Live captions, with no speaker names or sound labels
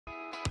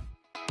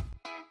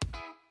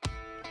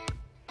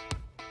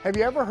Have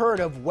you ever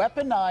heard of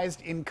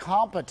weaponized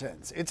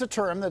incompetence? It's a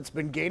term that's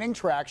been gaining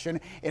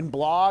traction in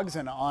blogs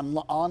and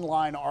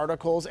online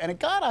articles, and it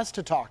got us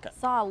to talking.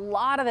 Saw a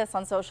lot of this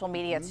on social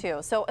media too.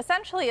 So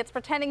essentially it's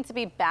pretending to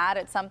be bad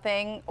at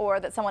something or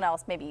that someone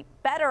else may be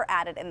better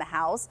at it in the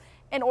house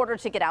in order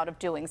to get out of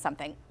doing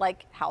something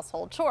like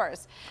household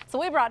chores. So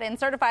we brought in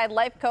certified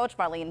life coach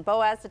Marlene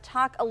Boas to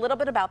talk a little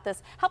bit about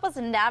this, help us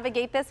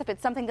navigate this if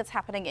it's something that's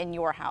happening in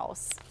your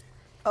house.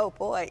 Oh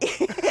boy.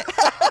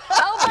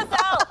 Help us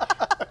out.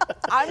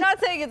 I'm not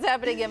saying it's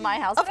happening in my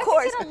house. Of but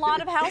course. I think in a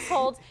lot of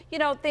households, you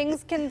know,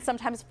 things can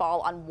sometimes fall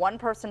on one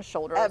person's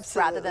shoulders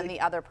rather than the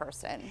other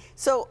person.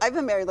 So I've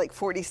been married like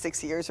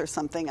 46 years or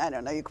something. I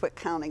don't know. You quit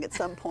counting at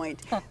some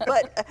point.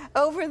 But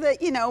over the,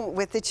 you know,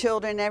 with the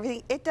children and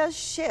everything, it does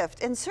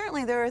shift. And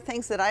certainly there are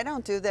things that I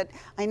don't do that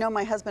I know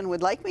my husband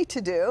would like me to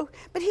do,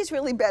 but he's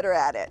really better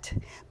at it.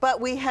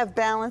 But we have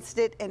balanced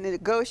it and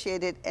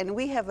negotiated, and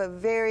we have a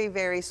very,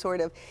 very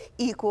sort of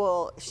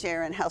equal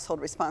share in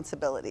household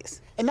responsibilities.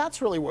 And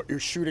that's really what you're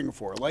shooting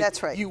for. Like,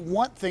 that's right. You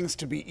want things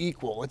to be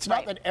equal. It's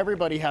not that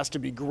everybody has to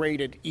be great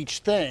at each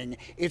thing.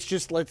 It's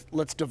just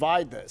let's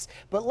divide this.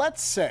 But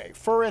let's say,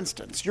 for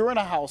instance, you're in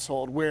a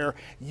household where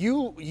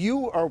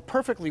you are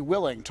perfectly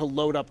willing to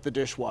load up the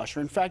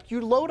dishwasher. In fact, you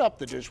load up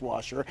the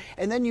dishwasher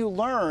and then you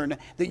learn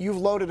that you've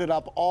loaded it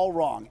up all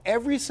wrong.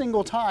 Every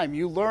single time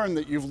you learn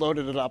that you've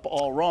loaded it up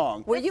all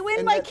wrong. Were you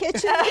in my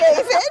kitchen,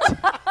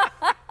 David?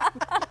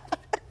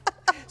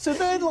 So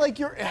then, like,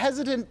 you're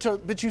hesitant to,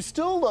 but you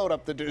still load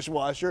up the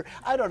dishwasher.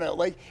 I don't know,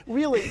 like,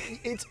 really,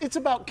 it's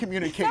about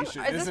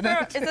communication, isn't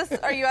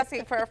it? Are you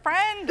asking for a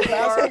friend? I'm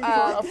asking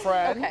for a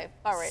friend. Okay,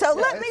 all right. So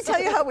let me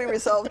tell you how we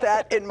resolved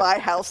that in my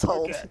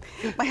household.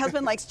 Okay. My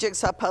husband likes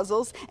jigsaw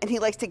puzzles, and he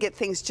likes to get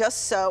things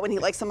just so, and he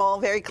likes them all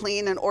very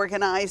clean and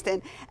organized,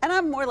 and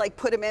I'm more like,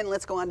 put them in,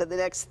 let's go on to the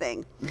next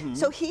thing.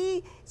 So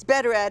he's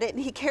better at it,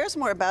 and he cares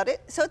more about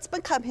it, so it's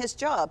become his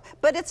job.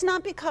 But it's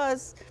not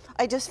because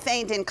I just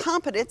feigned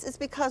incompetence, it's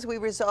because we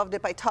resolved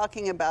it by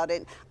talking about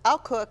it. I'll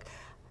cook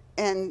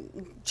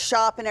and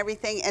shop and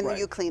everything, and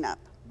you clean up.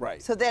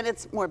 Right. So then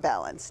it's more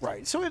balanced.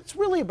 Right. So it's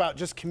really about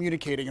just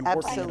communicating and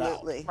working it out.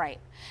 Absolutely. Right.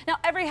 Now,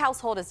 every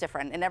household is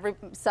different, and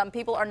some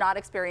people are not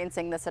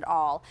experiencing this at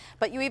all.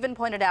 But you even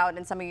pointed out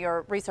in some of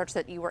your research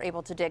that you were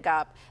able to dig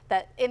up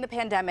that in the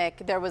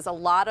pandemic, there was a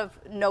lot of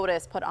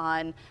notice put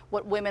on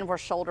what women were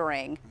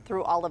shouldering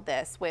through all of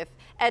this, with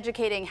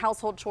educating,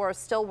 household chores,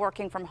 still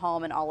working from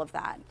home, and all of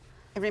that.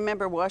 I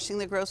remember washing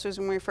the groceries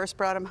when we first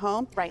brought them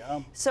home. Right.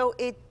 Yeah. So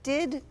it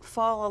did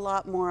fall a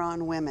lot more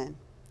on women.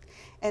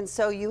 And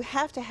so you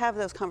have to have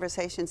those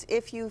conversations.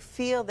 If you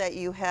feel that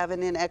you have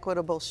an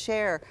inequitable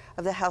share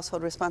of the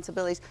household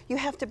responsibilities, you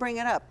have to bring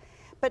it up.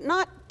 But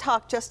not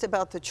talk just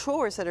about the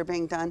chores that are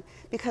being done,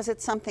 because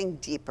it's something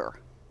deeper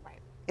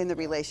in the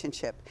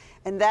relationship.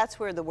 And that's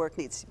where the work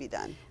needs to be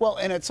done. Well,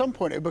 and at some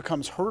point it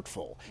becomes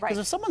hurtful. Because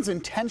if someone's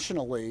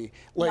intentionally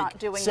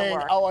like saying,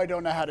 oh, I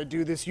don't know how to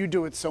do this, you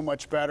do it so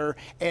much better,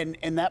 and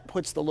that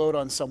puts the load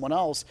on someone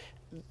else,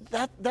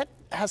 that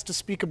has to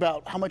speak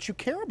about how much you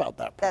care about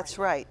that person. That's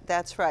right,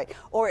 that's right.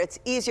 Or it's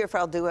easier if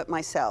I'll do it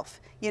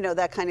myself. You know,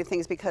 that kind of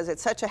things, because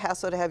it's such a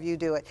hassle to have you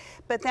do it.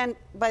 But then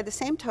by the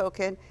same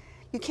token,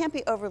 you can't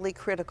be overly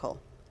critical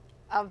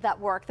of that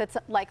work that's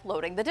like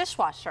loading the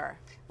dishwasher.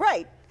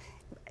 Right.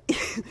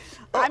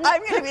 I'm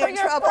going to be in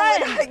trouble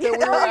when I get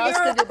we're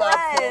asking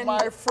about for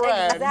my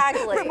friend.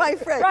 Exactly. For my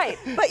friend. Right.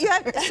 But you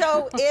have to,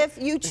 so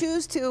if you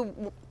choose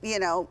to, you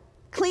know,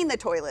 clean the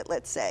toilet,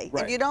 let's say,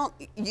 if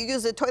you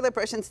use a toilet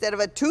brush instead of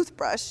a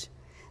toothbrush,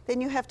 then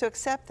you have to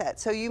accept that.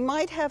 So you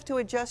might have to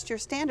adjust your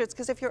standards,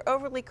 because if you're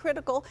overly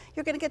critical,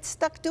 you're going to get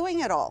stuck doing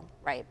it all.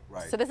 Right.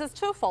 So this is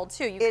twofold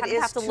too. You kind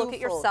of have to look at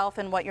yourself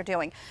and what you're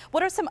doing.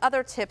 What are some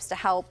other tips to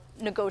help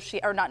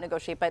negotiate, or not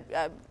negotiate, but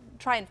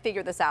try and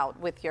figure this out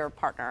with your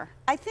partner?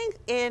 I think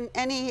in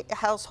any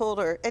household,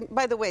 and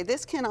by the way,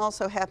 this can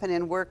also happen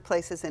in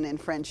workplaces and in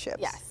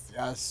friendships. Yes.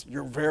 Yes,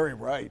 you're very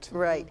right.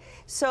 Right.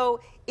 So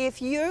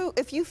if you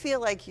feel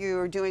like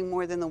you're doing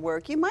more than the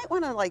work, you might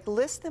want to like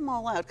list them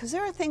all out, because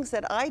there are things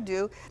that I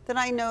do that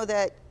I know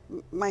that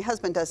my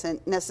husband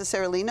doesn't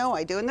necessarily know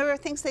I do, and there are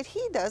things that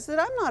he does that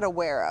I'm not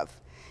aware of.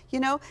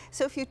 You know,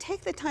 so if you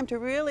take the time to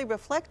really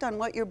reflect on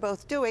what you're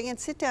both doing and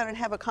sit down and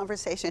have a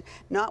conversation,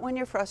 not when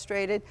you're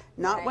frustrated,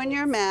 not when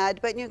you're mad,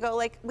 but you go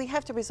like, we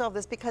have to resolve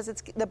this because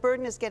the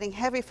burden is getting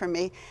heavy for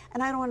me,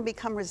 and I don't want to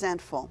become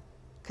resentful,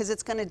 because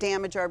it's going to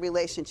damage our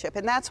relationship,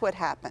 and that's what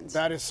happens.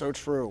 That is so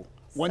true.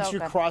 Once you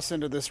cross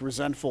into this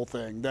resentful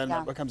thing, then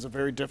it becomes a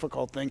very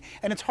difficult thing,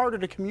 and it's harder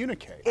to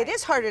communicate. It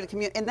is harder to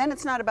communicate, and then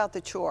it's not about the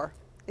chore.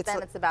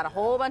 Then it's about a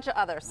whole bunch of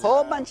other stuff.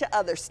 Whole bunch of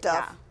other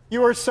stuff. Yeah.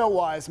 You are so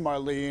wise,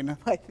 Marlene.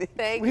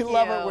 Thank you. We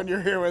love it when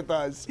you're here with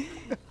us.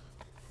 All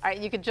right,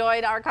 you can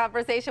join our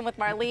conversation with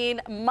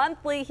Marlene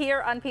monthly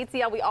here on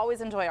PCL. We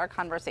always enjoy our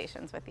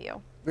conversations with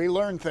you. We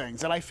learn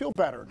things, and I feel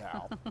better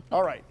now.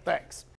 All right, thanks.